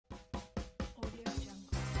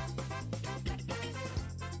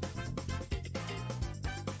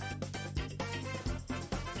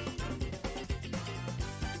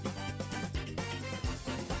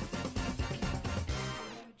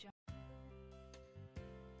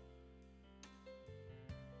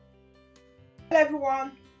Hello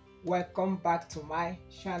everyone, welcome back to my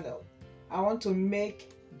channel. I want to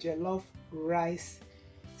make jollof rice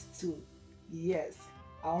stew. Yes,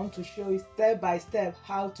 I want to show you step by step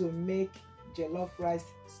how to make jollof rice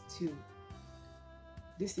stew.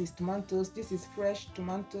 This is tomatoes. This is fresh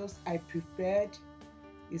tomatoes I prepared.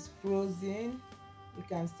 It's frozen. You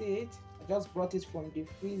can see it. I just brought it from the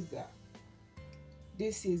freezer.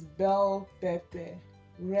 This is bell pepper,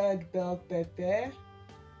 red bell pepper.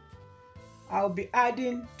 I'll be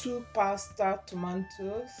adding 2 pasta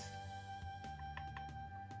tomatoes,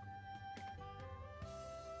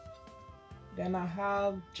 then I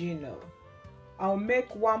have gino. I'll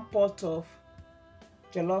make 1 pot of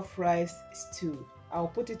jollof rice stew. I'll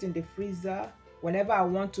put it in the freezer. Whenever I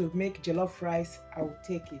want to make jollof rice, I will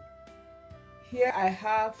take it. Here I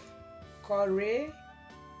have curry,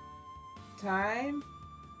 thyme,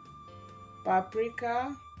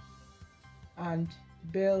 paprika, and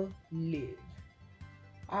bay leaf.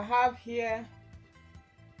 I have here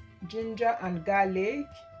ginger and garlic,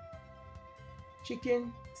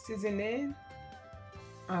 chicken seasoning,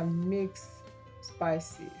 and mixed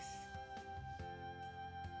spices.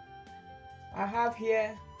 I have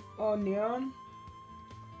here onion,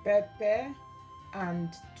 pepper, and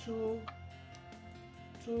two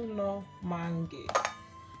mango.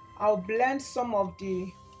 I'll blend some of the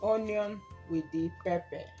onion with the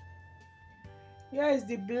pepper. Here is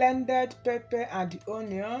the blended pepper and the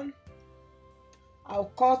onion.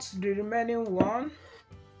 I'll cut the remaining one.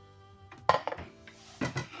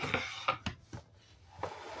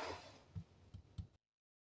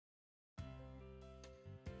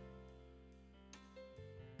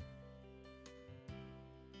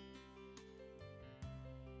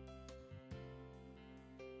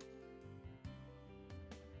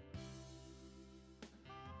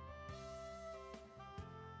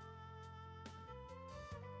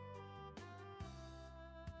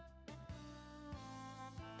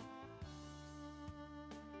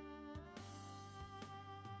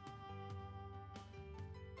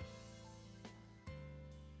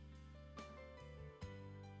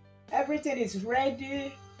 Everything is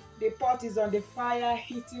ready. The pot is on the fire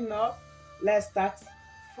heating up. Let's start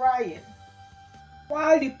frying.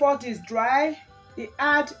 While the pot is dry, you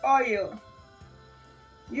add oil.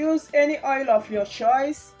 Use any oil of your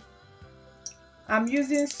choice. I'm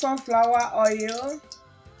using sunflower oil.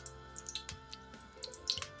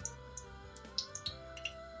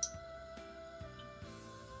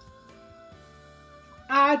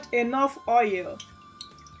 Add enough oil.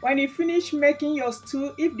 When you finish making your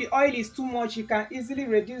stew, if the oil is too much, you can easily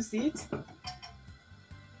reduce it.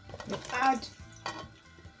 You add.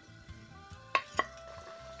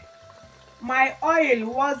 My oil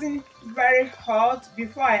wasn't very hot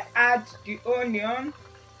before I add the onion,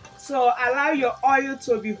 so allow your oil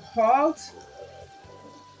to be hot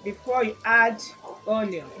before you add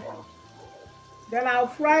onion. Then I'll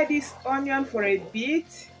fry this onion for a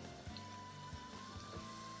bit.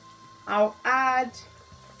 I'll add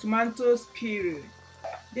tomatoes puree.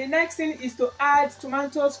 The next thing is to add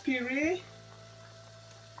tomatoes puree.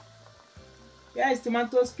 Here is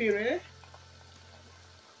tomatoes puree.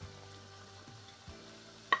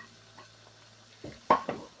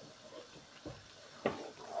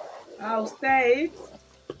 I'll stir it.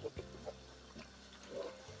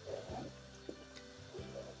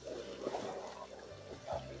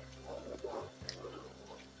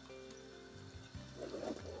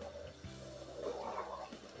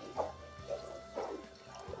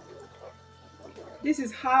 This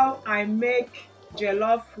is how I make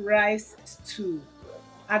jollof rice stew.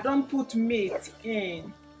 I don't put meat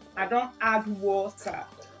in. I don't add water.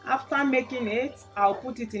 After making it, I'll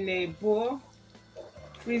put it in a bowl,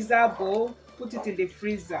 freezer bowl, put it in the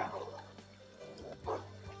freezer.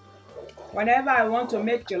 Whenever I want to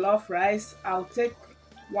make jollof rice, I'll take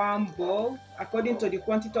 1 bowl according to the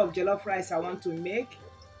quantity of jollof rice I want to make.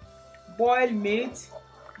 Boil meat,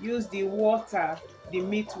 use the water, the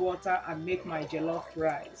meat water, and make my jollof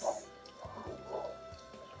rice.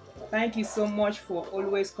 Thank you so much for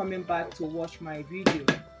always coming back to watch my video.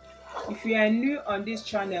 If you are new on this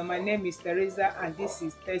channel, my name is Teresa and this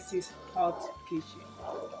is Tessie's Hot Kitchen.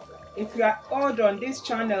 If you are old on this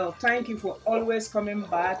channel, thank you for always coming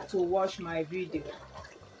back to watch my video.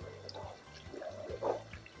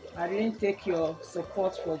 I didn't take your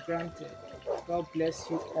support for granted. God bless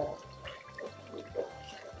you all.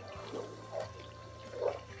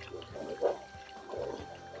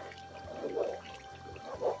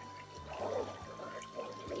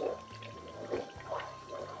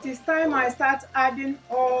 It is time I start adding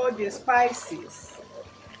all the spices.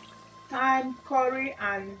 Thyme, curry,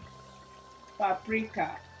 and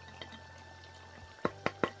paprika.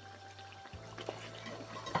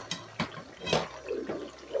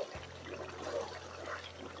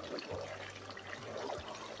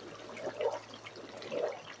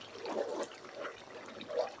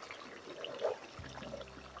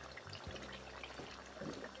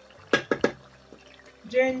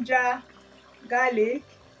 ginger, garlic,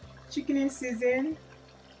 chicken season,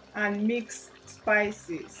 and mix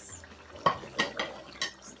spices.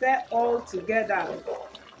 Stir all together.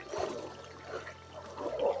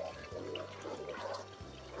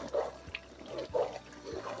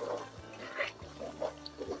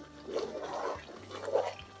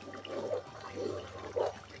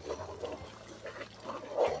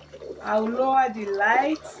 I'll lower the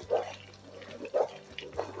light.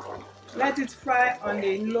 Let it fry on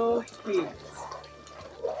a low heat.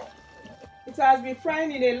 It has been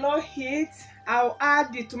frying in a low heat. I'll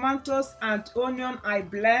add the tomatoes and onion I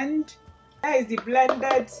blend. Here is the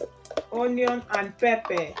blended onion and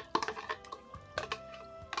pepper.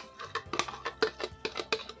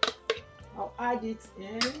 I'll add it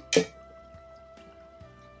in.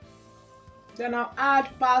 Then I'll add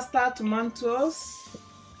pasta tomatoes.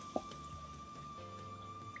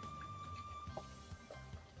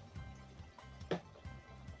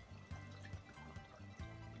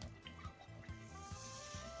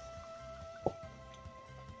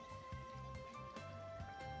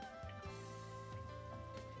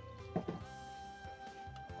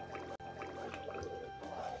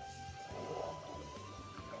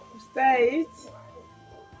 Stir it.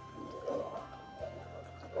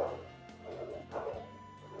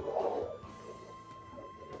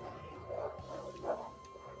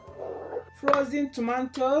 Frozen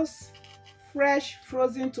tomatoes, fresh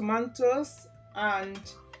frozen tomatoes, and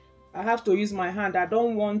I have to use my hand. I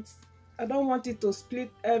don't want it to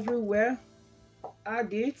split everywhere.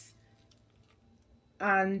 Add it,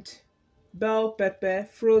 and bell pepper,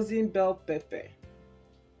 frozen bell pepper.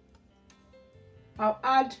 I'll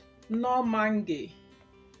add normange.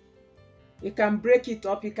 You can break it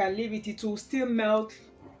up, you can leave it, it will still melt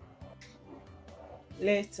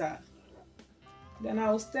later. Then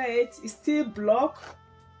I'll stir it. It's still blocked,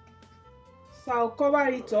 so I'll cover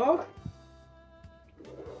it up.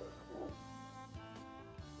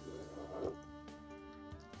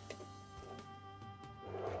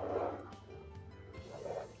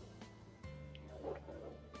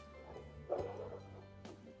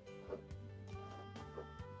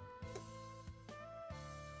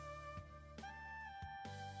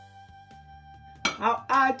 I'll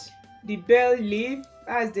add the bell leaf.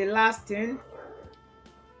 That's the last thing.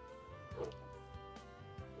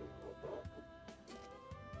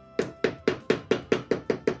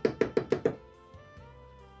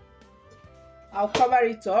 I'll cover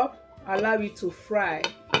it up, allow it to fry.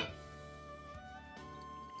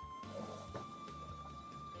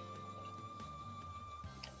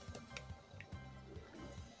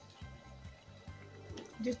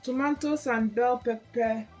 The tomatoes and bell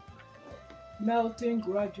pepper melting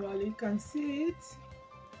gradually. You can see it.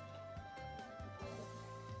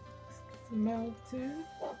 It's melting.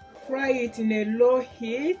 Fry it in a low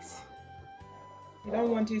heat. You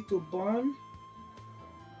don't want it to burn.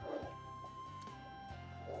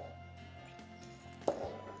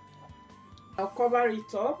 I'll cover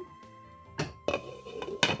it up.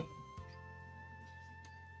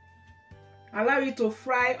 Allow it to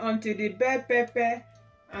fry until the bell pepper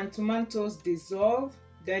and tomatoes dissolve.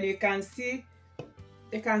 Then you can see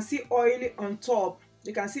oil on top.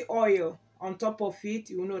 You can see oil on top of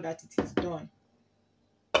it. You will know that it is done.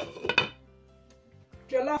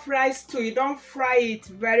 Jollof rice too, you don't fry it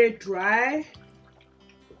very dry.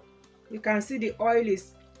 You can see the oil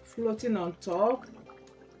is floating on top.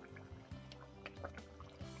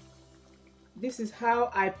 This is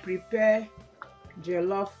how I prepare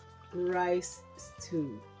jollof rice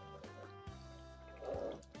stew.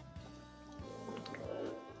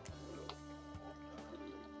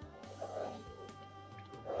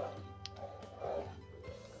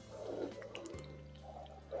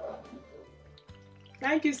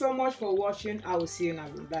 Thank you so much for watching. I will see you in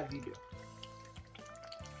another video.